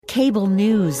Cable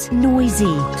news,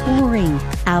 noisy, boring,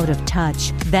 out of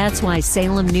touch. That's why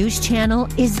Salem News Channel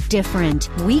is different.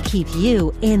 We keep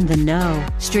you in the know.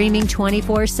 Streaming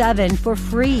 24/7 for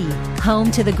free.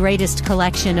 Home to the greatest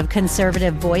collection of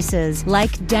conservative voices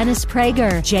like Dennis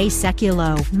Prager, Jay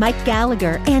Sekulow, Mike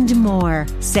Gallagher, and more.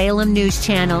 Salem News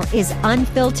Channel is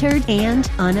unfiltered and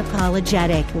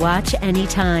unapologetic. Watch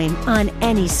anytime, on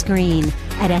any screen,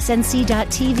 at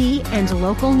snc.tv and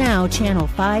Local Now Channel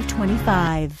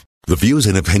 525. The views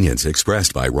and opinions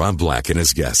expressed by Rob Black and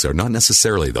his guests are not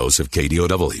necessarily those of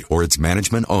KDOW or its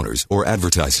management, owners, or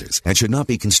advertisers and should not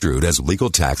be construed as legal,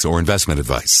 tax, or investment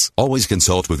advice. Always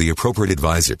consult with the appropriate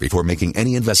advisor before making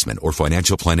any investment or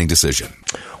financial planning decision.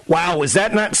 Wow, was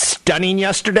that not stunning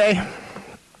yesterday?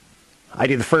 I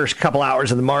did the first couple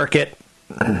hours of the market.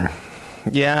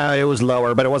 Yeah, it was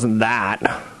lower, but it wasn't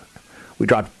that. We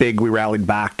dropped big, we rallied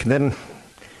back. Then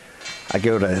I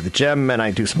go to the gym and I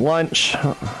do some lunch,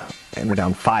 and we're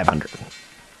down 500.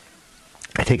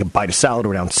 I take a bite of salad,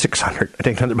 we're down 600. I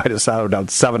take another bite of salad, we're down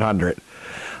 700. I'm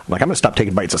like, I'm going to stop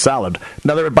taking bites of salad.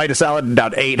 Another bite of salad,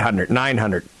 down 800,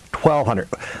 900, 1,200.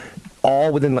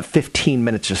 All within like 15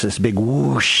 minutes, just this big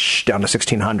whoosh down to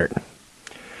 1,600.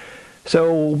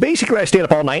 So basically, I stayed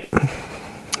up all night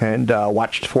and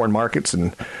watched foreign markets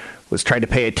and was trying to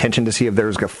pay attention to see if there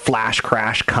was a flash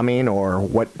crash coming or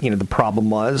what the problem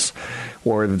was,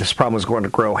 or if this problem was going to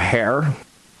grow hair.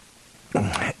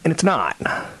 And it's not.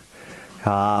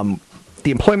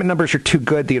 The employment numbers are too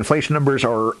good. The inflation numbers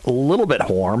are a little bit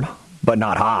warm, but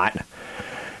not hot.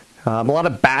 A lot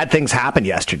of bad things happened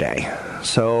yesterday.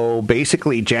 So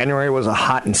basically, January was a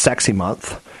hot and sexy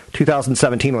month.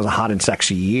 2017 was a hot and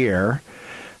sexy year.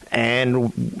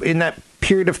 And in that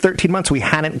period of 13 months, we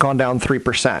hadn't gone down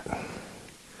 3%.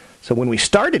 So when we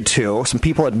started to, some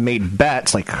people had made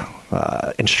bets, like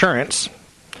insurance,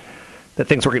 that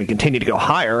things were going to continue to go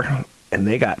higher, and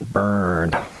they got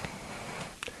burned.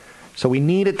 So we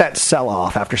needed that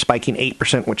sell-off after spiking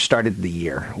 8%, which started the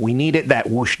year. We needed that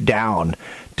whoosh down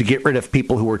to get rid of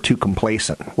people who were too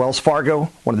complacent. Wells Fargo,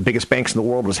 one of the biggest banks in the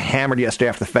world, was hammered yesterday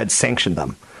after the Fed sanctioned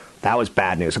them. That was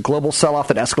bad news. A global sell-off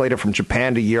that escalated from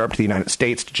Japan to Europe to the United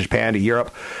States to Japan to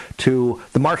Europe to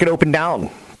the market opened down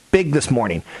big this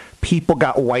morning. People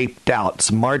got wiped out.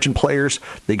 Some margin players,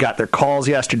 they got their calls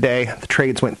yesterday. The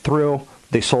trades went through.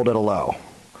 They sold at a low.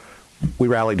 We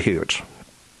rallied huge.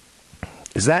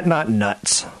 Is that not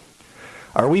nuts?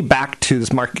 Are we back to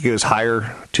this market goes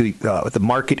higher to the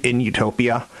market in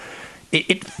utopia?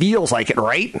 It feels like it,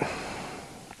 right?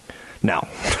 No.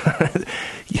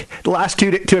 The last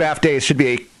 2.5 days should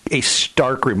be a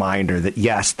stark reminder that,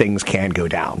 yes, things can go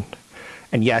down.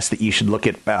 And, yes, that you should look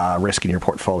at risk in your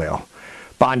portfolio.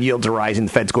 Bond yields are rising.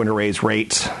 The Fed's going to raise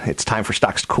rates. It's time for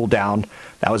stocks to cool down.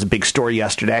 That was a big story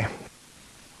yesterday.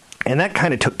 And that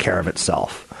kind of took care of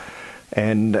itself.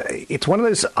 And it's one of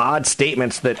those odd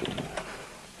statements that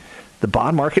the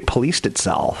bond market policed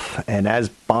itself. And as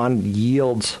bond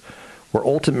yields were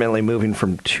ultimately moving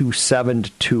from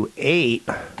 2.7 to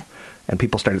 2.8, and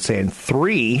people started saying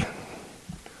 3,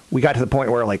 we got to the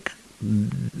point where, like,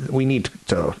 we need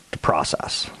to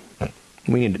process.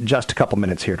 We need just a couple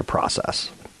minutes here to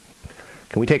process.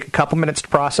 Can we take a couple minutes to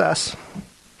process?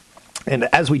 And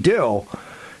as we do,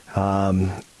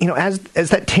 as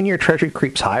that 10-year Treasury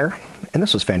creeps higher, and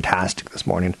this was fantastic this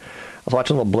morning. I was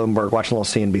watching a little Bloomberg, watching a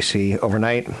little CNBC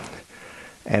overnight,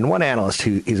 and one analyst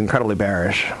he's incredibly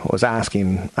bearish was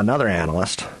asking another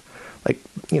analyst, like,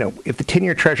 if the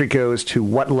 10-year Treasury goes to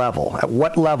what level, at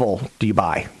what level do you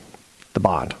buy the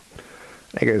bond?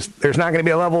 He goes, there's not going to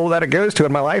be a level that it goes to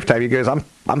in my lifetime. He goes,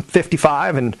 I'm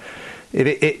 55, and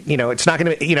it's not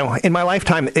going to, in my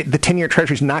lifetime, the 10-year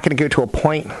Treasury is not going to go to a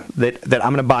point that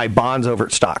I'm going to buy bonds over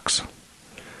stocks.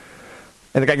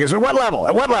 And the guy goes, at what level?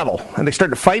 At what level? And they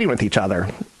started fighting with each other.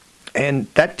 And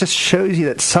that just shows you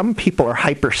that some people are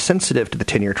hypersensitive to the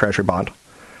 10-year Treasury bond.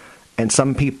 And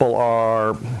some people are,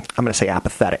 I'm going to say,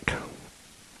 apathetic.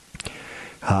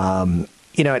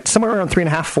 It's somewhere around 3.5%,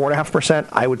 4.5%.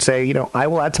 I would say, I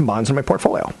will add some bonds in my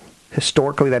portfolio.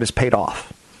 Historically, that has paid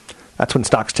off. That's when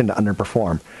stocks tend to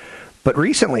underperform. But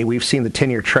recently, we've seen the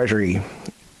 10-year Treasury,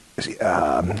 it's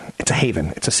a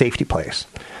haven. It's a safety place.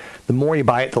 The more you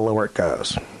buy it, the lower it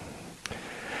goes.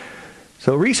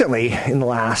 So recently, in the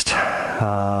last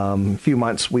few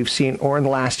months, we've seen, or in the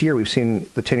last year, we've seen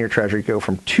the 10-year Treasury go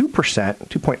from 2%,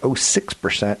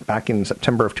 2.06% back in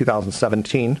September of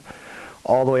 2017,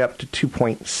 all the way up to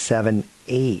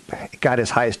 2.78. It got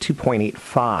as high as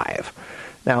 2.85.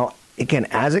 Now, again,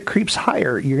 as it creeps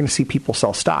higher, you're going to see people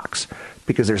sell stocks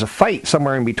because there's a fight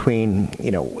somewhere in between,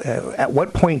 at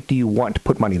what point do you want to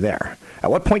put money there?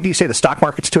 At what point do you say the stock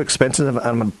market's too expensive?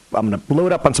 I'm going to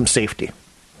load up on some safety.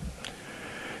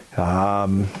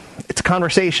 It's a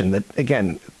conversation that,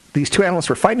 again, these two analysts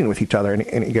were fighting with each other,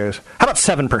 and he goes, how about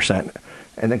 7%?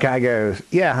 And the guy goes,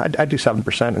 yeah, I'd do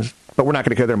 7%, but we're not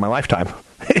going to go there in my lifetime.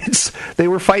 They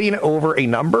were fighting over a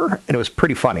number, and it was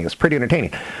pretty funny. It was pretty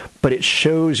entertaining. But it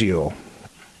shows you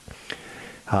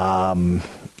the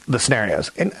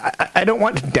scenarios. And I don't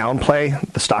want to downplay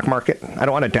the stock market. I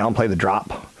don't want to downplay the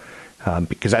drop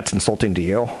because that's insulting to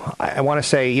you. I want to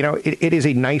say, it is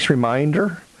a nice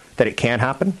reminder that it can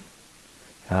happen,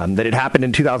 that it happened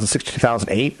in 2006,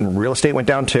 2008, and real estate went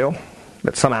down too,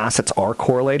 that some assets are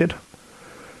correlated.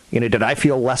 Did I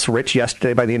feel less rich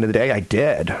yesterday by the end of the day? I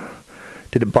did.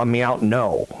 Did it bum me out?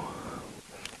 No.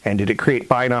 And did it create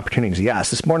buying opportunities? Yes.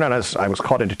 This morning I was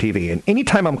called into TV, and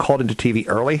anytime I'm called into TV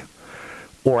early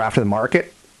or after the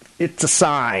market, it's a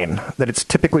sign that it's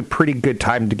typically pretty good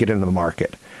time to get into the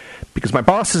market. Because my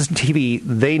bosses in TV,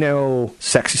 they know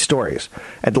sexy stories.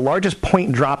 And the largest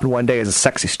point drop in one day is a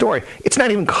sexy story. It's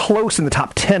not even close in the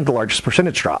top 10 to largest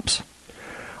percentage drops.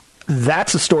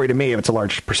 That's a story to me if it's a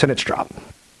large percentage drop.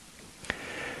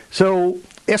 So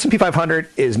S&P 500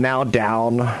 is now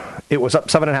down. It was up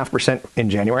 7.5% in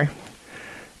January.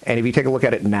 And if you take a look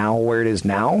at it now, where it is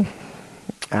now,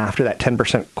 after that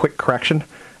 10% quick correction,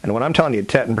 and when I'm telling you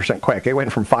 10% quick, it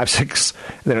went from 5, 6,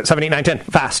 and then at 7, 8, 9, 10,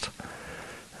 fast.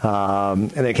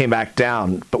 And then it came back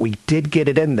down. But we did get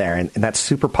it in there, and that's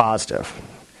super positive.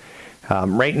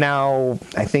 Right now,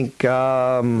 I think,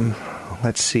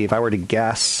 let's see, if I were to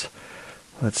guess,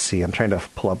 I'm trying to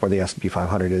pull up where the S&P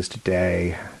 500 is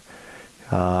today.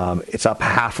 It's up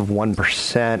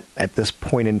 0.5% at this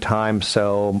point in time,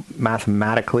 so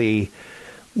mathematically,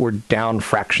 we're down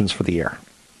fractions for the year.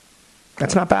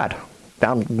 That's not bad.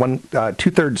 Down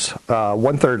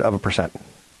 1/3 of a percent.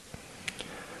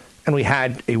 And we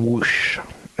had a whoosh.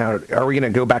 Now, are we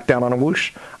going to go back down on a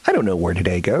whoosh? I don't know where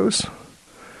today goes.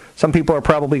 Some people are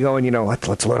probably going,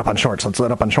 let's load up on shorts. Let's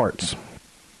load up on shorts.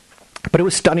 But it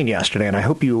was stunning yesterday, and I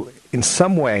hope you, in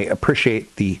some way,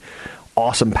 appreciate the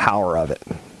awesome power of it.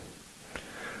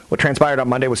 What transpired on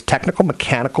Monday was technical,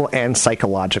 mechanical, and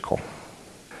psychological.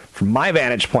 From my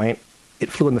vantage point,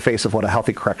 it flew in the face of what a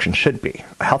healthy correction should be.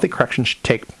 A healthy correction should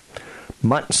take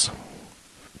months,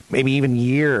 maybe even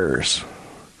years,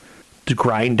 to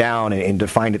grind down and to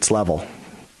find its level,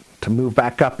 to move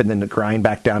back up and then to grind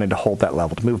back down and to hold that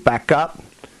level, to move back up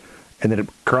and then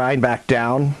to grind back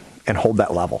down and hold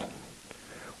that level.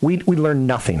 We learned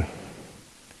nothing.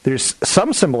 There's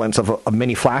some semblance of a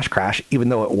mini flash crash, even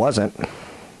though it wasn't.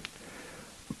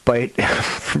 But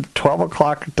from 12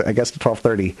 o'clock, to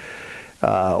 12:30,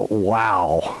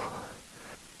 wow.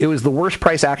 It was the worst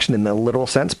price action in the literal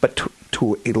sense, but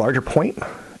to a larger point,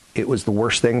 it was the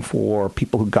worst thing for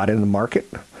people who got into the market.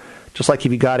 Just like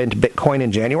if you got into Bitcoin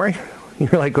in January,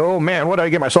 you're like, oh man, what did I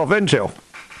get myself into?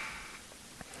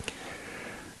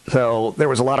 So there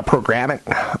was a lot of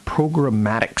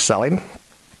programmatic selling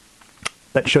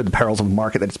that showed the perils of a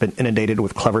market that's been inundated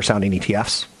with clever-sounding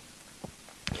ETFs,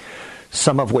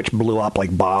 some of which blew up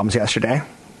like bombs yesterday.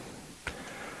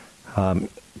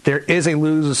 There is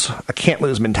a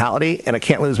can't-lose mentality, and a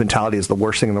can't-lose mentality is the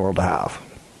worst thing in the world to have.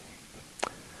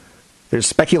 There's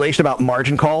speculation about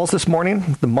margin calls this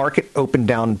morning. The market opened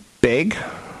down big,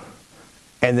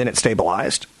 and then it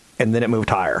stabilized, and then it moved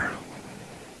higher.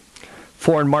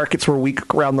 Foreign markets were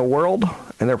weak around the world,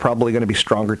 and they're probably going to be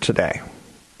stronger today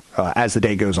as the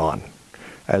day goes on,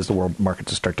 as the world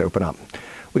markets start to open up.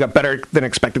 We got better than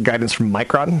expected guidance from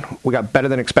Micron. We got better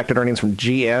than expected earnings from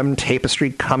GM, Tapestry,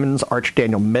 Cummins, Arch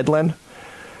Daniel Midland.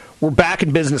 We're back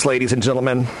in business, ladies and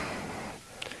gentlemen.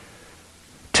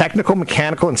 Technical,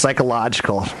 mechanical, and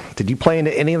psychological. Did you play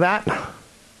into any of that?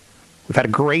 We've had a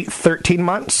great 13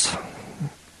 months.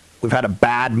 We've had a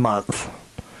bad month.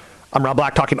 I'm Rob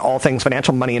Black, talking all things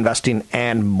financial, money, investing,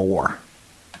 and more.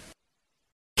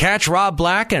 Catch Rob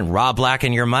Black and Rob Black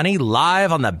and Your Money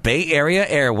live on the Bay Area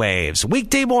airwaves,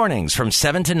 weekday mornings from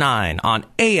 7 to 9 on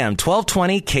AM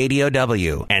 1220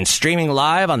 KDOW and streaming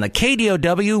live on the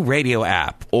KDOW radio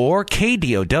app or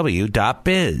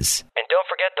KDOW.biz. And don't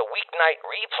forget the weeknight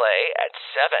replay at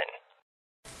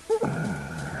 7.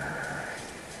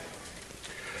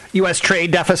 U.S.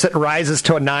 trade deficit rises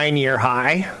to a 9-year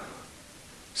high.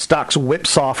 Stocks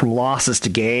whipsaw from losses to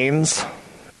gains.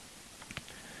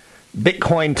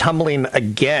 Bitcoin tumbling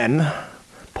again.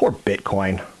 Poor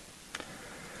Bitcoin.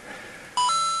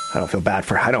 I don't feel bad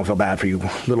for you,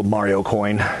 little Mario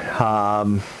coin.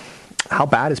 how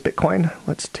bad is Bitcoin?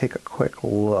 Let's take a quick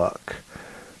look.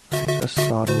 I just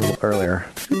saw it a little earlier.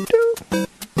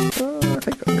 I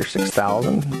think under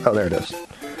 6,000. Oh, there it is.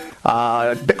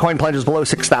 Bitcoin plunges below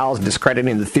 6,000,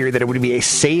 discrediting the theory that it would be a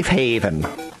safe haven.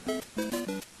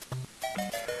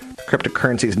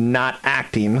 Cryptocurrency is not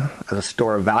acting as a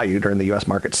store of value during the U.S.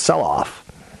 market sell-off.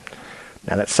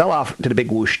 Now, that sell-off did a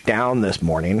big whoosh down this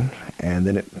morning, and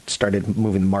then it started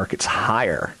moving the markets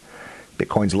higher.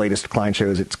 Bitcoin's latest decline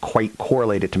shows it's quite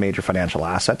correlated to major financial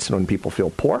assets, and when people feel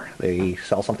poor, they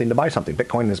sell something to buy something.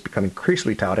 Bitcoin has become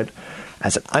increasingly touted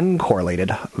as an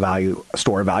uncorrelated value,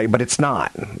 store of value, but it's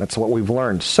not. That's what we've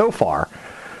learned so far.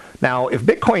 Now, if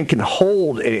Bitcoin can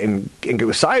hold and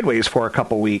go sideways for a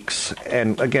couple weeks,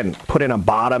 and again, put in a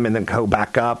bottom and then go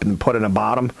back up and put in a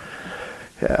bottom,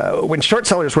 when short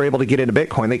sellers were able to get into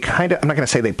Bitcoin, they kind of, I'm not going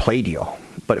to say they played you,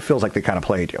 but it feels like they kind of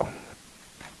played you.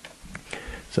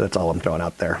 So that's all I'm throwing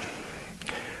out there.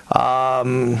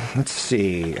 Let's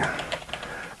see. A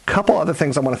couple other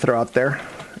things I want to throw out there,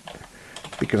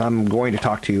 because I'm going to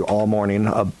talk to you all morning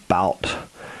about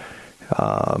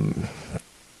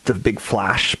the big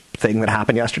flash thing that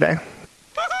happened yesterday.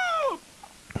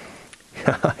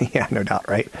 Yeah, no doubt,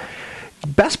 right?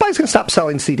 Best Buy's going to stop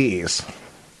selling CDs.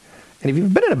 And if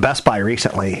you've been in a Best Buy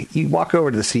recently, you walk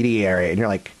over to the CD area and you're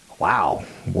like, wow,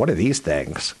 what are these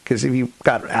things? Because if you've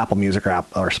got Apple Music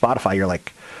or Spotify,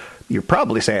 you're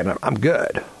probably saying, I'm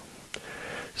good.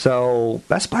 So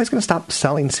Best Buy's going to stop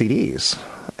selling CDs.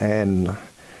 And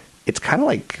it's kind of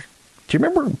like, do you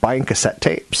remember buying cassette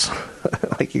tapes?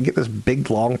 Like you get this big,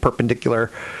 long,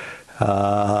 perpendicular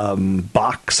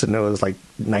box, and it was like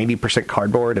 90%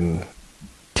 cardboard and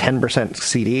 10%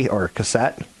 CD or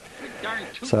cassette.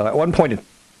 So at one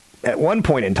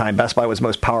point in time, Best Buy was the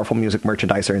most powerful music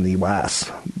merchandiser in the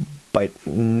U.S., but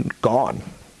gone.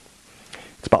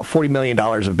 It's about $40 million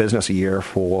of business a year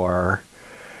for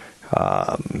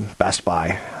Best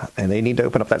Buy, and they need to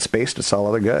open up that space to sell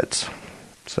other goods.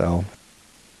 So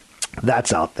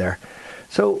that's out there.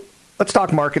 So let's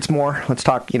talk markets more. Let's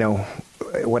talk,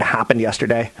 what happened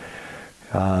yesterday.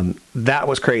 That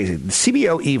was crazy. The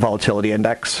CBOE Volatility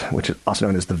Index, which is also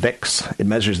known as the VIX, it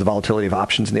measures the volatility of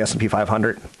options in the S&P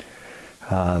 500.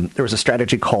 There was a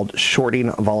strategy called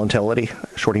shorting volatility,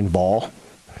 shorting vol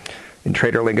in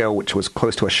trader lingo, which was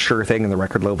close to a sure thing in the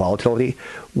record low volatility.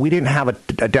 We didn't have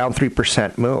a down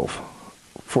 3% move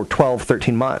for 12,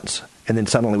 13 months, and then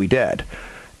suddenly we did.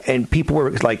 And people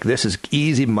were like, this is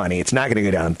easy money. It's not going to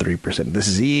go down 3%. This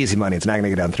is easy money. It's not going to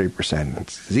go down 3%.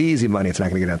 It's easy money. It's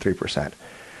not going to go down 3%.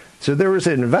 So there was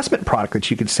an investment product that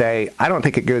you could say, I don't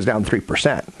think it goes down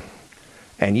 3%.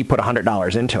 And you put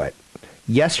 $100 into it.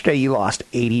 Yesterday, you lost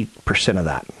 80% of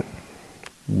that.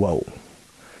 Whoa.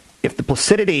 If the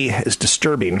placidity is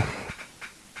disturbing,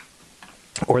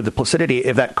 or the placidity,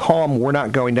 if that calm, we're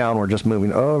not going down, we're just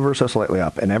moving ever so slightly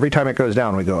up. And every time it goes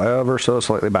down, we go ever so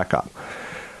slightly back up.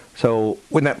 So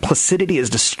when that placidity is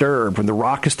disturbed, when the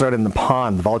rock is thrown in the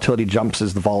pond, the volatility jumps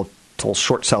as the volatile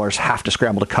short sellers have to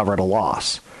scramble to cover at a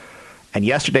loss. And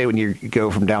yesterday, when you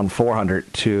go from down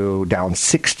 400 to down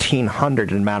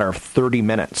 1,600 in a matter of 30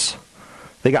 minutes,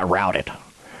 they got routed.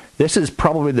 This is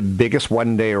probably the biggest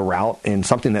one-day rout in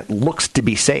something that looks to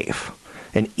be safe.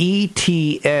 An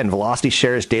ETN, Velocity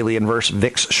Shares Daily Inverse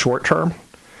VIX short term,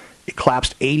 it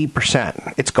collapsed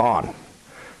 80%. It's gone.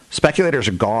 Speculators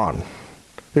are gone.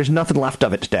 There's nothing left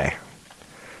of it today.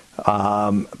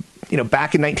 Back in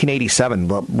 1987,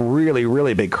 the really,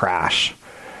 really big crash,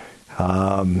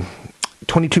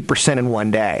 22% in one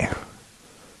day.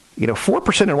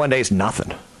 4% in one day is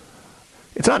nothing.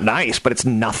 It's not nice, but it's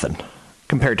nothing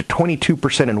compared to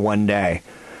 22% in one day.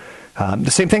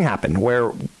 The same thing happened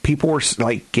where people were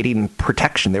getting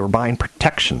protection. They were buying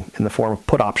protection in the form of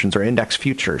put options or index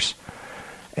futures.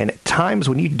 And at times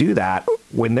when you do that,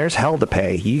 when there's hell to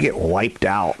pay, you get wiped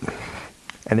out.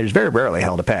 And there's very rarely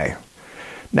hell to pay.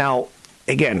 Now,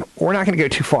 again, we're not going to go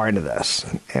too far into this.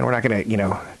 And we're not going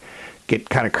to, get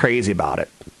kind of crazy about it.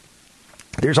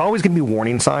 There's always going to be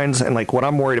warning signs. And what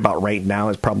I'm worried about right now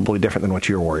is probably different than what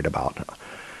you're worried about.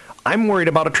 I'm worried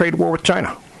about a trade war with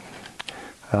China.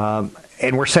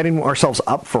 And we're setting ourselves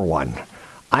up for one.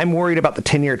 I'm worried about the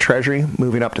 10-year Treasury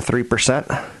moving up to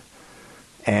 3%.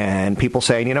 And people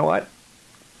saying, you know what?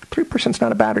 3% is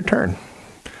not a bad return.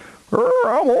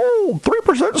 I'm old.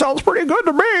 3% sounds pretty good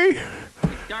to me.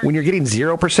 When you're getting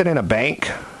 0% in a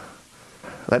bank,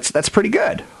 that's pretty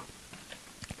good.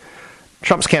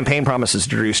 Trump's campaign promises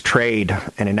to reduce trade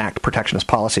and enact protectionist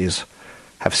policies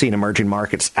have seen emerging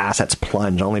markets' assets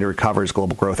plunge, only to recover as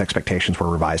global growth expectations were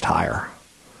revised higher.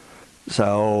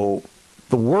 So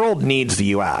the world needs the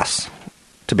U.S.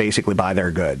 to basically buy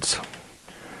their goods.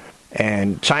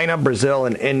 And China, Brazil,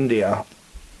 and India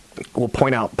will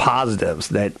point out positives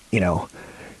that,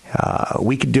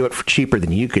 we could do it for cheaper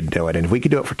than you could do it. And if we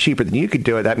could do it for cheaper than you could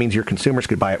do it, that means your consumers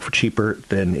could buy it for cheaper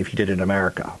than if you did it in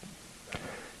America.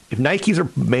 If Nikes are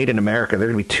made in America,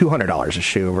 they're going to be $200 a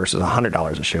shoe versus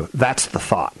 $100 a shoe. That's the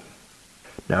thought.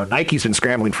 Now, Nike's been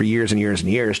scrambling for years and years and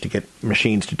years to get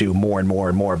machines to do more and more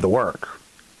and more of the work.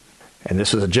 And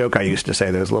this is a joke I used to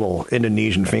say. Those little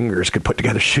Indonesian fingers could put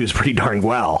together shoes pretty darn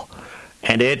well.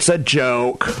 And it's a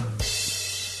joke.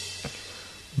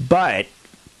 But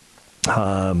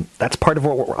that's part of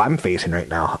what I'm facing right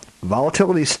now.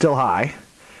 Volatility is still high.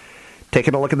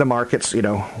 Taking a look at the markets,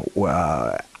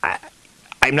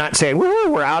 I'm not saying, woo,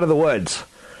 we're out of the woods.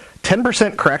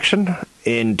 10% correction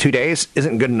in 2 days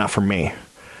isn't good enough for me.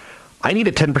 I need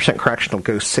a 10% correction to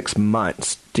go 6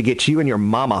 months to get you and your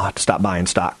mama to stop buying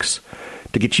stocks,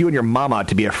 to get you and your mama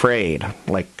to be afraid.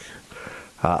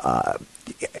 I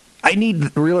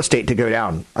need real estate to go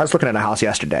down. I was looking at a house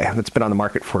yesterday that's been on the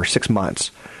market for 6 months.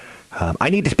 I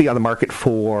need it to be on the market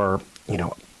for,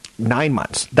 9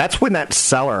 months. That's when that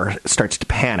seller starts to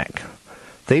panic.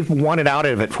 They've wanted out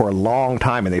of it for a long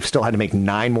time, and they've still had to make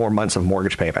 9 more months of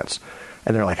mortgage payments.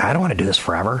 And they're like, I don't want to do this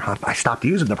forever. I stopped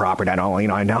using the property. I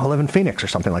now live in Phoenix or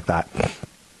something like that.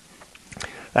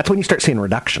 That's when you start seeing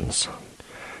reductions.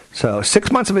 So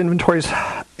 6 months of inventories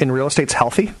in real estate's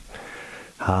healthy.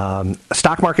 A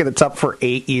stock market that's up for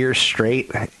 8 years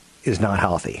straight is not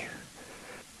healthy.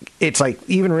 It's like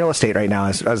even real estate right now.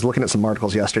 I was looking at some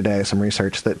articles yesterday, some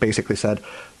research that basically said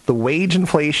the wage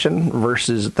inflation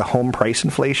versus the home price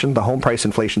inflation. The home price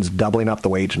inflation is doubling up the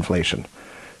wage inflation.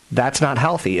 That's not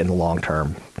healthy in the long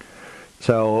term.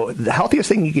 So the healthiest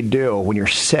thing you can do when you're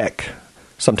sick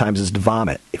sometimes is to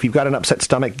vomit. If you've got an upset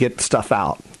stomach, get stuff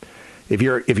out. If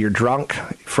you're drunk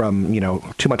from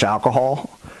too much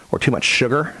alcohol or too much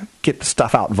sugar, get the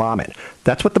stuff out, vomit.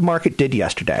 That's what the market did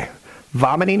yesterday.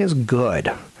 Vomiting is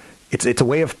good. It's a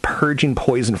way of purging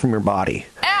poison from your body.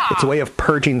 It's a way of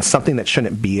purging something that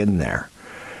shouldn't be in there.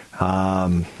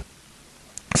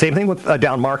 Same thing with a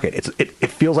down market. It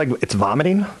feels like it's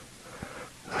vomiting.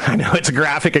 I know it's a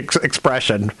graphic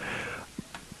expression.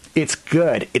 It's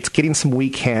good. It's getting some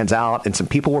weak hands out, and some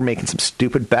people were making some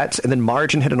stupid bets, and then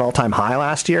margin hit an all-time high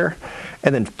last year,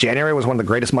 and then January was one of the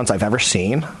greatest months I've ever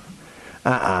seen.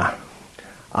 I'm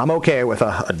okay with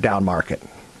a down market.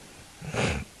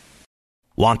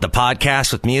 Want the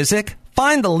podcast with music?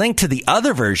 Find the link to the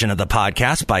other version of the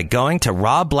podcast by going to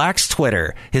Rob Black's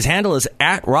Twitter. His handle is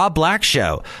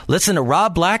 @RobBlackShow. Listen to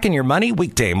Rob Black and Your Money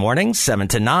weekday mornings, 7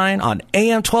 to 9 on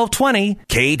AM 1220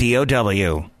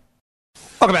 KDOW.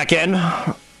 Welcome back in.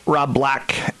 Rob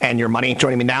Black and Your Money.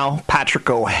 Joining me now, Patrick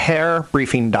O'Hare,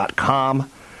 Briefing.com.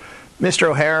 Mr.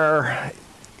 O'Hare,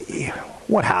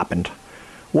 what happened?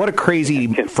 What a crazy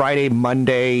Friday,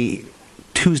 Monday,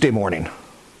 Tuesday morning.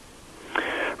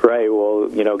 Right. Well,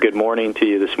 good morning to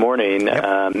you this morning.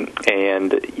 Yep.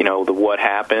 And the what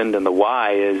happened and the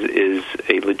why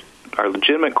are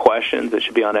legitimate questions that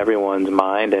should be on everyone's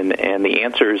mind. And the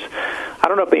answers, I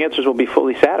don't know if the answers will be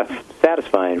fully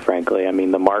satisfying, frankly. I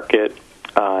mean, the market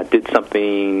did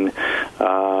something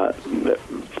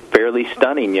fairly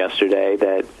stunning yesterday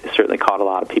that certainly caught a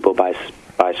lot of people by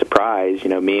surprise,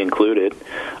 me included.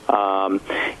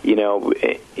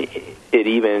 It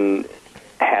even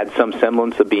had some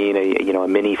semblance of being a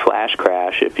mini flash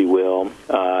crash, if you will,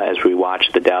 as we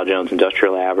watched the Dow Jones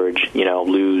Industrial Average,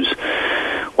 lose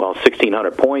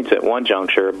 1,600 points at one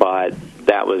juncture, but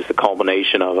that was the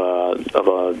culmination of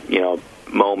a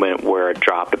moment where it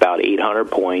dropped about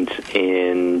 800 points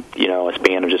in a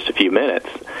span of just a few minutes.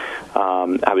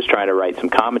 I was trying to write some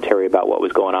commentary about what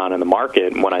was going on in the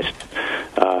market, and when I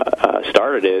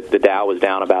started it, the Dow was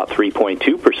down about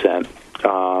 3.2%.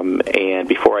 And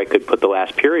before I could put the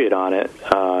last period on it,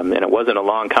 and it wasn't a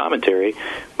long commentary,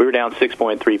 we were down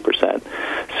 6.3%.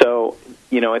 So,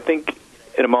 I think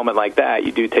in a moment like that,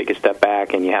 you do take a step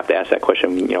back and you have to ask that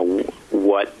question,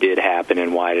 what did happen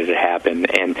and why did it happen?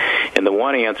 And the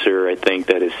one answer I think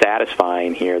that is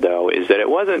satisfying here, though, is that it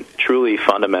wasn't truly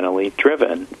fundamentally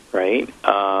driven, right?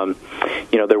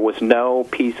 There was no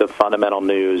piece of fundamental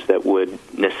news that would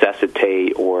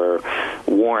necessitate or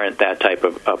warrant that type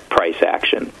of price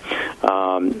action.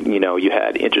 You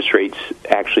had interest rates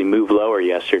actually move lower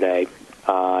yesterday.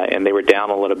 And they were down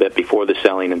a little bit before the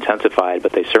selling intensified,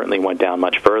 but they certainly went down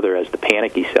much further as the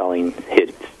panicky selling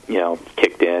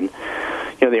kicked in.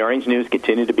 The earnings news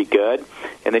continued to be good,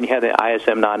 and then you had the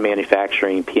ISM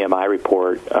non-manufacturing PMI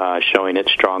report showing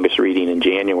its strongest reading in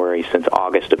January since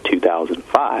August of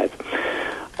 2005.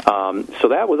 So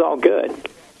that was all good.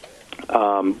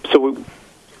 So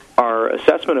our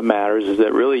assessment of matters is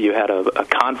that really you had a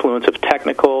confluence of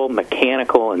technical,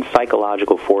 mechanical, and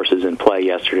psychological forces in play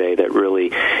yesterday that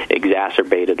really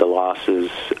exacerbated the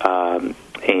losses, and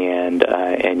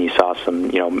you saw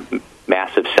some,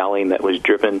 massive selling that was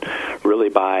driven really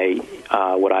by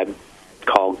what I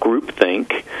call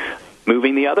groupthink,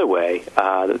 moving the other way,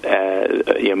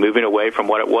 moving away from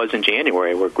what it was in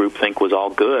January, where groupthink was all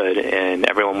good and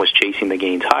everyone was chasing the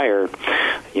gains higher.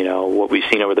 What we've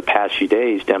seen over the past few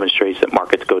days demonstrates that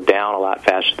markets go down a lot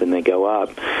faster than they go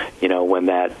up, when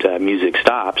that music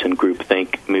stops and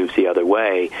groupthink moves the other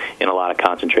way in a lot of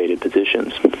concentrated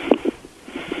positions.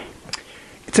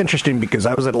 It's interesting because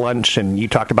I was at lunch and you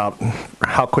talked about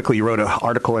how quickly you wrote an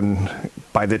article, and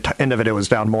by the end of it was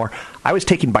down more. I was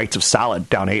taking bites of salad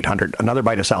down 800, another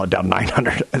bite of salad down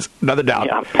 900, another down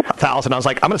 1,000. I was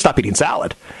like, I'm going to stop eating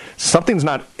salad. Something's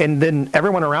not. And then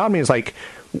everyone around me is like,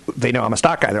 they know I'm a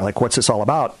stock guy. They're like, what's this all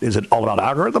about? Is it all about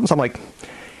algorithms? I'm like,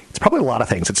 it's probably a lot of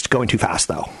things. It's going too fast,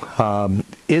 though.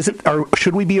 Is it? Or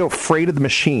should we be afraid of the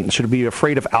machines? Should we be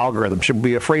afraid of algorithms? Should we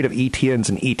be afraid of ETNs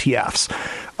and ETFs,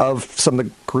 of some of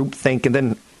the group think, and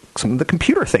then some of the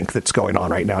computer think that's going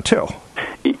on right now, too?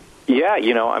 Yeah,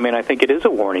 I think it is a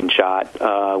warning shot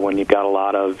when you've got a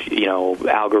lot of,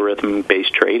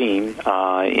 algorithm-based trading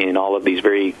in all of these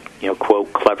very,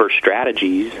 quote, clever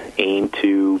strategies aimed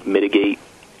to mitigate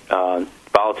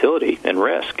volatility and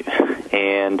risk.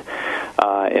 And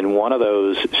one of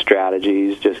those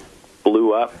strategies just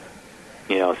blew up,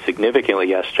 significantly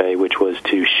yesterday, which was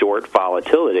to short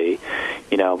volatility.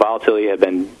 Volatility had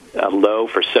been low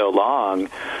for so long.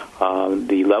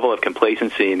 The level of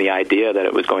complacency and the idea that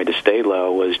it was going to stay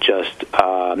low was just,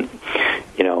 blown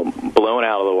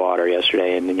out of the water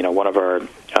yesterday. And, one of our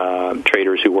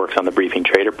traders who works on the Briefing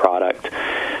Trader product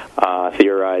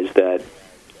theorized that,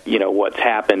 what's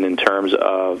happened in terms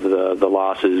of the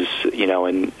losses,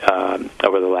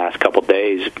 over the last couple of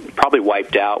days probably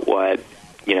wiped out what,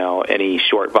 any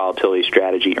short volatility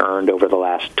strategy earned over the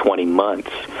last 20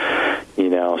 months.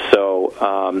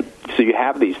 So you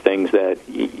have these things that,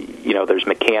 there's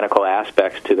mechanical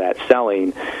aspects to that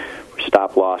selling, where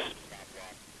stop loss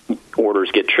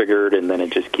orders get triggered, and then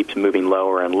it just keeps moving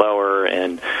lower and lower,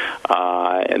 and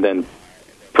then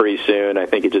pretty soon, I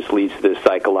think it just leads to this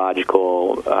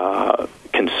psychological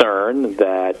concern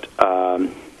that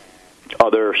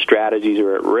other strategies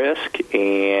are at risk,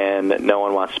 and that no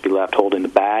one wants to be left holding the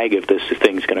bag if this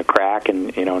thing's going to crack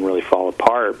and and really fall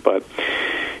apart. But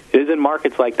it is in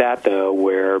markets like that, though,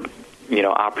 where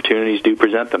opportunities do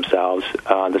present themselves.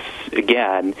 This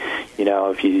again,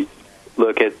 if you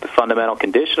look at the fundamental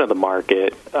condition of the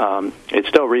market, it's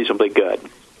still reasonably good.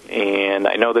 And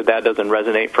I know that doesn't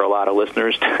resonate for a lot of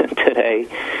listeners today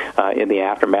in the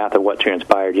aftermath of what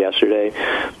transpired yesterday.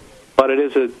 But it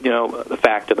is a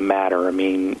fact of the matter. I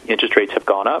mean, interest rates have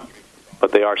gone up,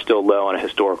 but they are still low on a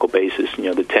historical basis.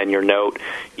 The 10-year note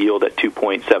yield at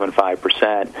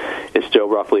 2.75% is still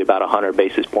roughly about 100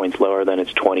 basis points lower than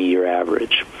its 20-year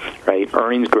average, right?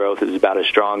 Earnings growth is about as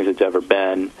strong as it's ever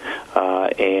been.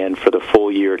 And for the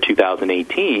full year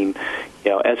 2018,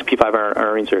 S&P 500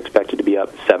 earnings are expected to be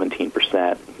up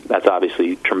 17%. That's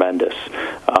obviously tremendous.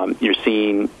 You're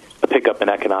seeing a pickup in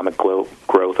economic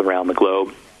growth around the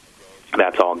globe.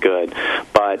 That's all good.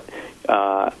 But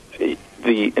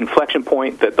the inflection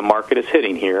point that the market is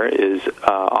hitting here is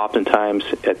oftentimes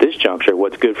at this juncture,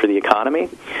 what's good for the economy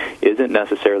isn't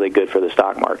necessarily good for the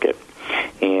stock market.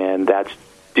 And that's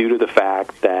due to the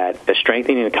fact that a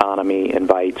strengthening economy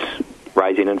invites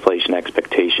rising inflation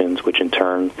expectations, which in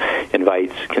turn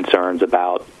invites concerns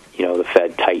about the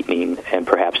Fed tightening and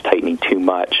perhaps tightening too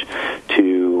much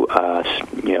to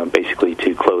basically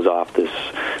to close off this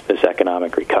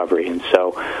economic recovery. And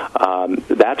so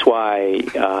that's why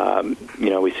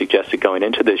we suggested going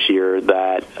into this year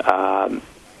that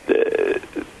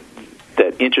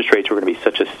that interest rates were going to be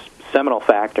such a seminal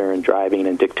factor in driving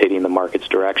and dictating the market's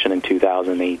direction in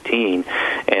 2018,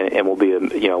 and will be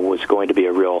was going to be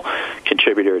a real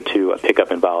contributor to a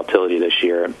pickup in volatility this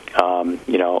year.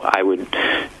 I would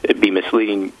be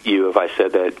misleading you if I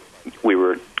said that we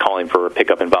were calling for a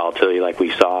pickup in volatility like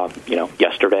we saw,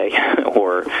 yesterday,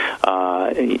 or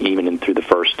even through the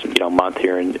first, month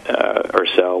here or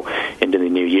so into the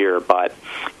new year. But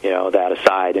that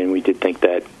aside, and we did think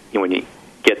that when you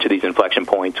get to these inflection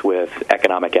points with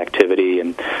economic activity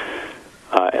and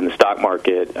the stock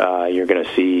market, you're going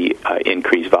to see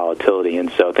increased volatility.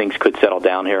 And so things could settle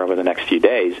down here over the next few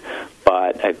days.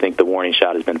 But I think the warning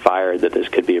shot has been fired that this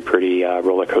could be a pretty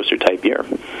roller coaster type year.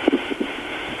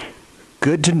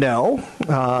 Good to know.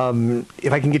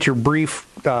 If I can get your brief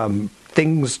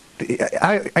things,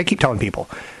 I keep telling people,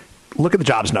 look at the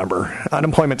jobs number.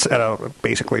 Unemployment's at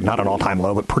basically not an all-time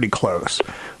low, but pretty close.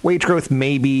 Wage growth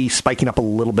may be spiking up a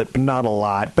little bit, but not a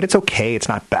lot. But it's okay. It's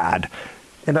not bad.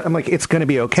 And I'm like, it's going to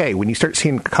be okay. When you start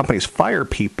seeing companies fire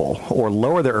people or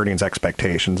lower their earnings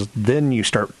expectations, then you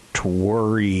start to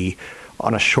worry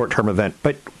on a short-term event.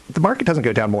 But the market doesn't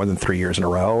go down more than 3 years in a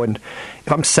row. And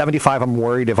if I'm 75, I'm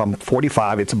worried. If I'm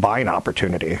 45, it's a buying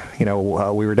opportunity. We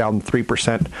were down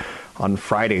 3% on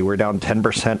Friday. We're down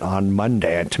 10% on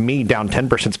Monday. And to me, down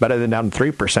 10% is better than down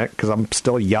 3% because I'm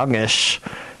still youngish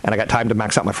and I got time to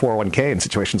max out my 401k in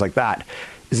situations like that.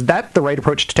 Is that the right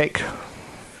approach to take?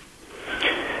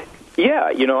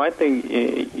 Yeah, I think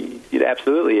it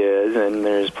absolutely is, and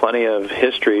there's plenty of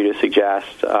history to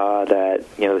suggest that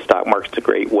the stock market's a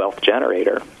great wealth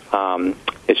generator.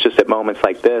 It's just at moments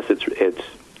like this, it's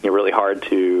really hard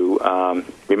to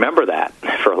remember that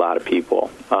for a lot of people.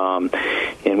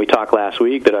 And we talked last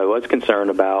week that I was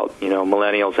concerned about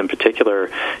millennials in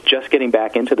particular just getting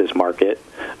back into this market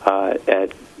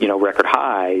at record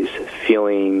highs,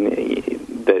 feeling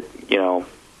that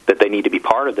that they need to be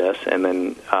part of this, and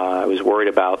then I was worried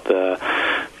about the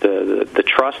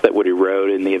trust that would erode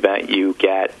in the event you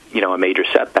get a major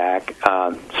setback,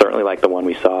 certainly like the one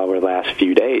we saw over the last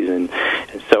few days, and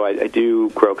so I do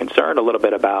grow concerned a little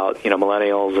bit about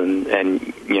millennials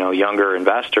and younger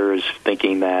investors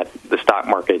thinking that the stock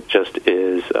market just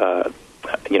is a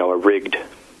rigged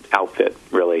outfit,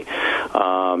 really.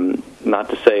 Not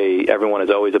to say everyone is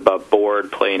always above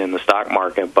board playing in the stock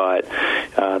market, but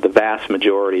the vast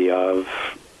majority of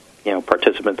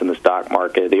participants in the stock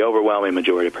market, the overwhelming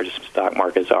majority of participants in stock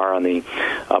markets are on the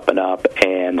up and up,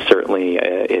 and certainly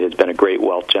it has been a great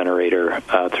wealth generator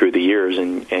through the years,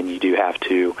 and you do have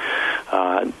to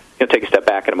take a step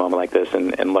back at a moment like this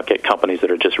and look at companies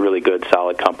that are just really good,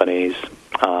 solid companies,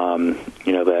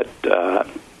 that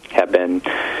have been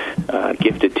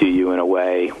gifted to you in a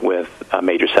way with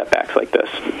major setbacks like this.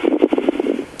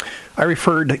 I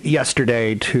referred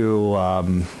yesterday to,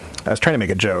 I was trying to make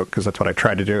a joke, because that's what I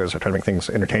try to do, is I try to make things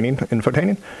entertaining,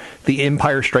 infotaining. The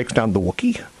Empire Strikes Down the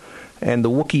Wookiee, and the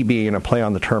Wookiee being a play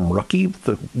on the term rookie.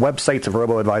 The websites of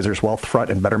robo-advisors Wealthfront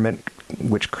and Betterment,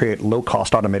 which create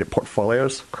low-cost automated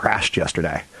portfolios, crashed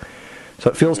yesterday. So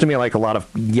it feels to me like a lot of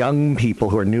young people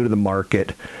who are new to the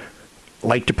market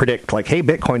like to predict, like, hey,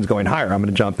 Bitcoin's going higher, I'm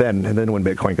going to jump in. And then when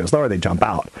Bitcoin goes lower, they jump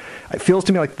out. It feels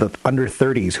to me like the under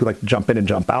 30s who like to jump in and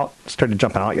jump out started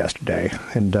jumping out yesterday.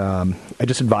 And I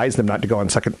just advised them not to go on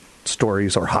second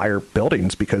stories or higher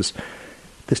buildings because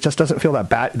this just doesn't feel that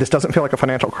bad. This doesn't feel like a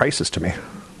financial crisis to me.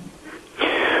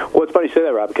 Well, it's funny you say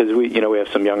that, Rob, because we have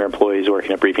some younger employees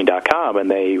working at Briefing.com,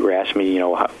 and they were asking me,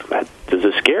 does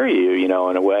this scare you, in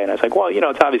a way? And I was like, well,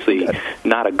 it's obviously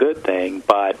not a good thing,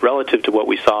 but relative to what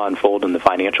we saw unfold in the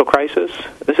financial crisis,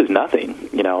 this is nothing.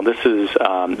 This is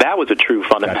that was a true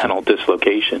fundamental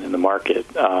dislocation in the market.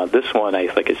 This one,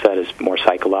 like I said, is more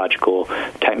psychological,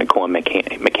 technical, and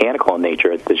mechanical in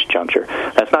nature at this juncture.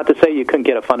 That's not to say you couldn't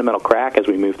get a fundamental crack as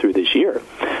we move through this year,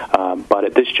 but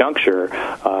at this juncture,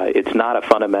 it's not a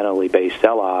fundamentally based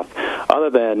sell-off, other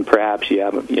than perhaps you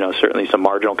have, certainly some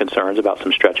marginal concerns about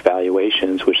some stretch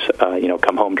valuations, which,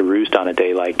 come home to roost on a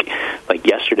day like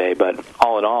yesterday. But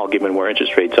all in all, given where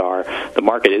interest rates are, the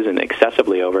market isn't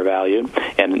excessively overvalued,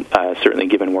 and certainly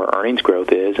given where earnings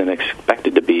growth is and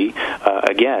expected to be,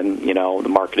 again, the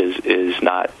market is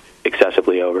not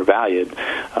excessively overvalued.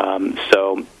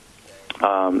 So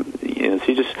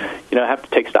you just have to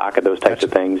take stock of those types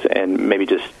of things and maybe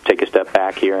just take a step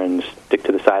back here and stick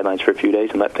to the sidelines for a few days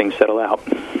and let things settle out.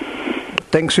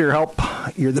 Thanks for your help.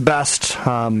 You're the best.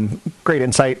 Great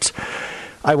insights.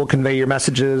 I will convey your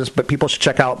messages, but people should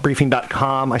check out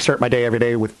Briefing.com. I start my day every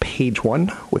day with page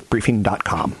 1 with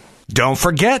Briefing.com. Don't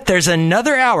forget, there's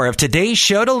another hour of today's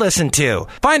show to listen to.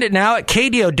 Find it now at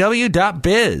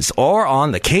KDOW.biz or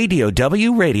on the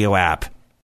KDOW radio app.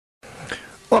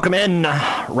 Welcome in,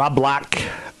 Rob Black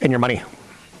and Your Money.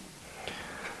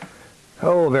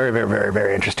 Oh, very, very, very,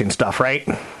 very interesting stuff, right?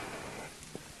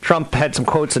 Trump had some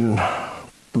quotes in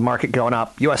the market going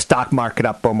up. U.S. stock market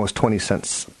up almost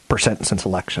 20% since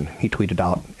election. He tweeted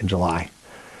out in July.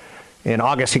 In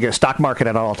August, he goes, stock market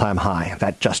at an all-time high.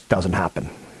 That just doesn't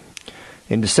happen.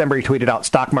 In December, he tweeted out,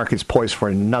 stock market is poised for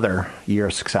another year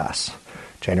of success.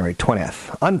 January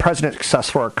 20th. Unprecedented success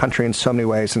for our country in so many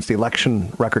ways since the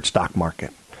election record stock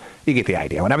market. You get the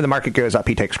idea. Whenever the market goes up,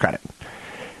 he takes credit.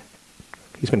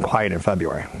 He's been quiet in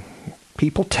February.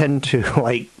 People tend to,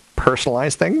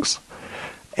 personalize things,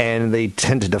 and they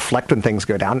tend to deflect when things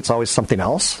go down. It's always something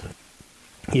else.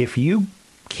 If you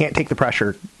can't take the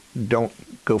pressure, don't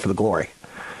go for the glory.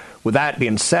 With that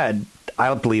being said,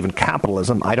 I believe in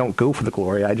capitalism. I don't go for the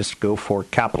glory. I just go for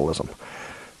capitalism.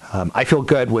 I feel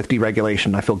good with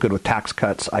deregulation. I feel good with tax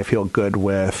cuts. I feel good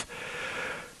with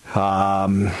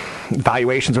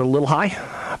valuations are a little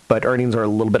high, but earnings are a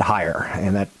little bit higher,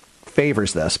 and that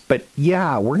favors this. But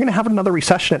yeah, we're going to have another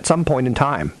recession at some point in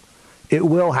time. It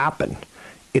will happen.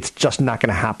 It's just not going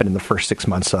to happen in the first 6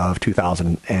 months of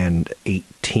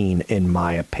 2018, in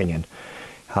my opinion.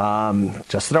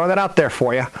 Just throwing that out there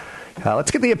for you.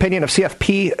 Let's get the opinion of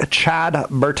CFP Chad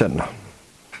Burton.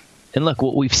 And look,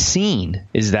 what we've seen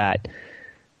is that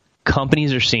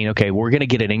companies are seeing, okay, we're going to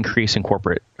get an increase in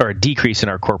corporate or a decrease in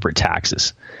our corporate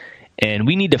taxes. And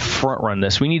we need to front run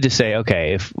this. We need to say,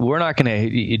 okay, if we're not going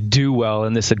to do well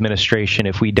in this administration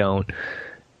if we don't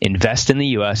invest in the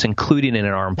U.S., including in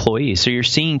our employees. So you're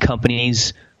seeing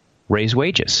companies raise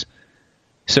wages.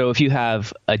 So if you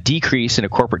have a decrease in a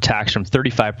corporate tax from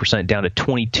 35% down to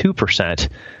 22%,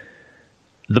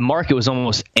 the market was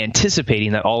almost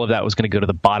anticipating that all of that was going to go to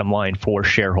the bottom line for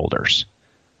shareholders.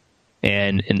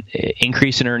 And an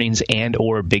increase in earnings and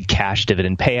or big cash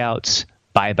dividend payouts,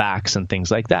 buybacks, and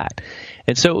things like that.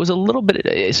 And so it was a little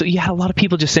bit – so you had a lot of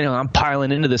people just saying, oh, I'm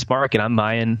piling into this market. I'm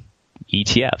buying –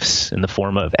 ETFs in the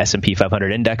form of S&P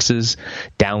 500 indexes,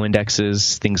 Dow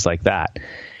indexes, things like that.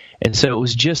 And so it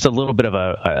was just a little bit of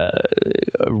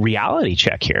a reality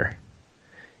check here.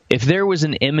 If there was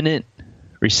an imminent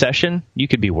recession, you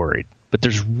could be worried, but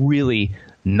there's really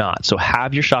not. So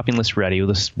have your shopping list ready.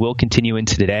 This will continue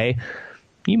into today.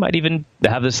 You might even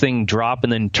have this thing drop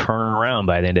and then turn around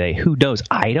by the end of the day. Who knows?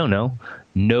 I don't know.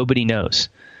 Nobody knows.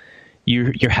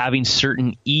 You're having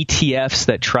certain ETFs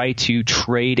that try to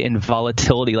trade in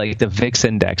volatility, like the VIX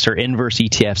index or inverse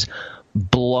ETFs,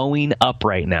 blowing up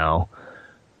right now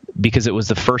because it was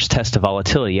the first test of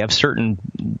volatility. You have certain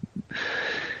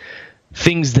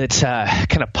things that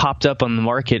kind of popped up on the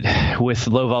market with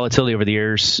low volatility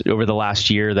over the last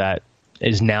year that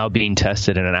is now being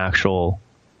tested in an actual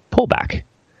pullback.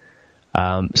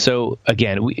 So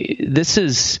again, this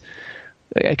is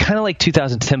kind of like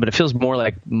 2010, but it feels more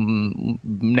like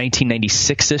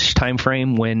 1996-ish time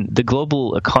frame when the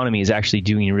global economy is actually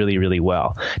doing really, really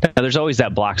well. Now, there's always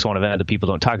that black swan event that people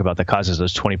don't talk about that causes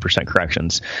those 20%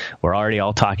 corrections. We're already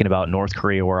all talking about North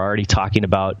Korea. We're already talking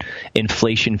about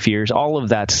inflation fears. All of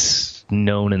that's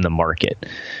known in the market.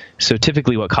 So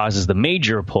typically what causes the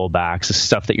major pullbacks is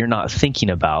stuff that you're not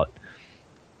thinking about.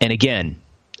 And again,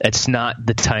 it's not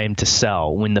the time to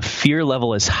sell. When the fear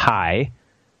level is high,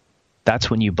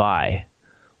 that's when you buy.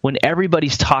 When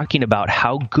everybody's talking about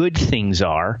how good things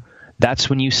are, that's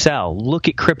when you sell. Look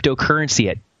at cryptocurrency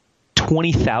at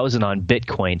 20,000 on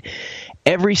Bitcoin.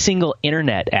 Every single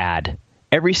internet ad,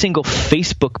 every single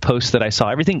Facebook post that I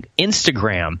saw, everything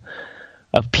Instagram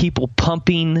of people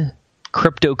pumping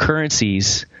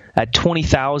cryptocurrencies at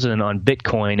 20,000 on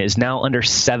Bitcoin is now under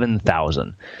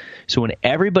 7,000. So when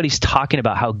everybody's talking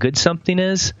about how good something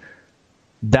is,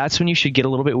 that's when you should get a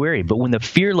little bit wary. But when the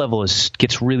fear level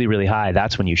gets really, really high,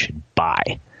 that's when you should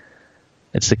buy.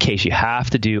 It's the case. You have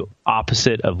to do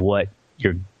opposite of what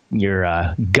your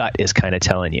gut is kind of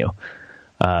telling you,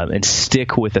 and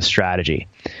stick with a strategy.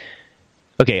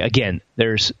 Okay, again,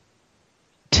 there's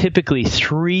typically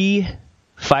 3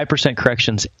 5%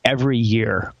 corrections every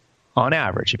year on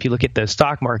average. If you look at the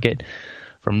stock market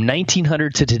from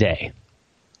 1900 to today,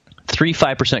 3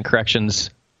 5%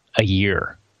 corrections a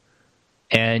year.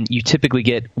 And you typically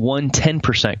get 1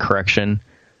 10% correction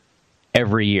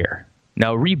every year.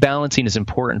 Now, rebalancing is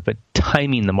important, but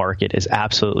timing the market is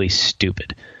absolutely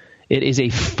stupid. It is a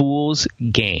fool's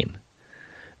game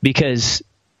because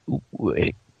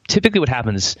typically what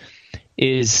happens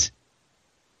is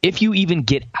if you even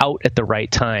get out at the right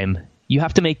time, you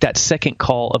have to make that second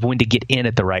call of when to get in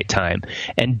at the right time.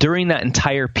 And during that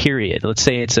entire period, let's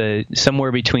say it's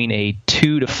somewhere between a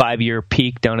 2 to 5 year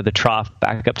peak down to the trough,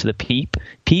 back up to the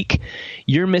peak,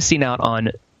 you're missing out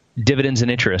on dividends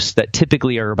and interest that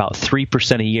typically are about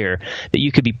 3% a year that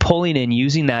you could be pulling in,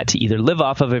 using that to either live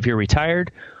off of if you're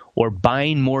retired or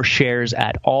buying more shares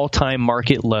at all-time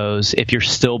market lows if you're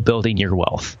still building your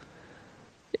wealth.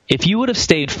 If you would have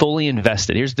stayed fully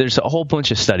invested, there's a whole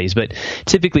bunch of studies, but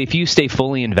typically if you stay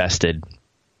fully invested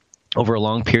over a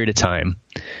long period of time,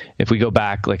 if we go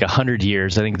back like 100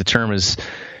 years, I think the term is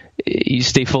you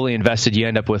stay fully invested, you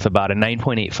end up with about a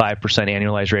 9.85%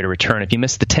 annualized rate of return. If you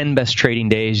miss the 10 best trading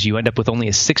days, you end up with only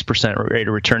a 6% rate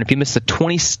of return. If you miss the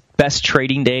 20 best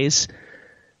trading days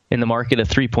in the market, a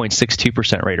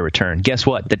 3.62% rate of return. Guess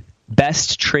what? The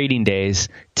best trading days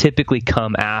typically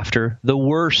come after the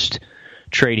worst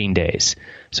trading days.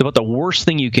 So about the worst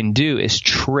thing you can do is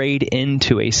trade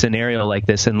into a scenario like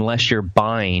this unless you're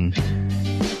buying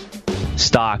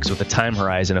stocks with a time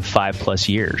horizon of 5+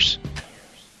 years.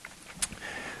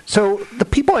 So the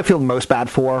people I feel most bad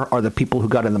for are the people who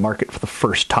got in the market for the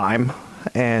first time,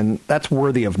 and that's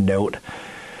worthy of note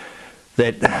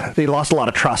that they lost a lot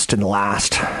of trust in the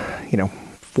last,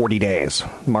 40 days.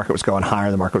 The market was going higher,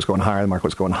 the market was going higher, the market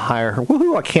was going higher.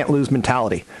 Woohoo, I can't lose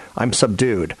mentality. I'm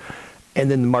subdued.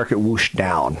 And then the market whooshed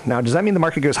down. Now, does that mean the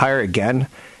market goes higher again?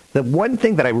 The one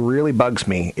thing that really bugs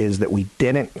me is that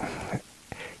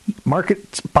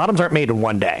market bottoms aren't made in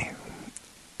one day.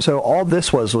 So all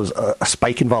this was a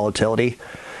spike in volatility.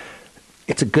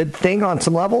 It's a good thing on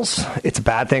some levels. It's a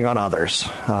bad thing on others.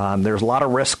 There's a lot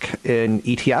of risk in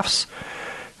ETFs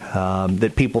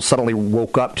that people suddenly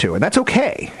woke up to, and that's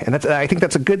okay. And I think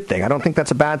that's a good thing. I don't think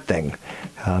that's a bad thing.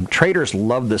 Traders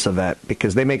love this event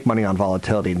because they make money on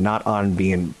volatility, not on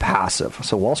being passive.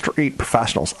 So Wall Street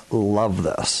professionals love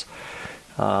this.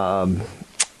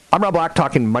 I'm Rob Black,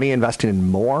 talking money, investing,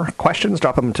 and more. Questions,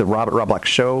 drop them to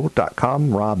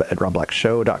rob@robblackshow.com,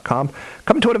 rob@robblackshow.com.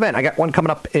 Coming to an event. I got one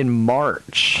coming up in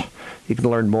March. You can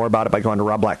learn more about it by going to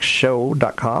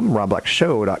robblackshow.com,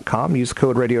 robblackshow.com. Use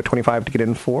code radio25 to get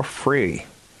in for free.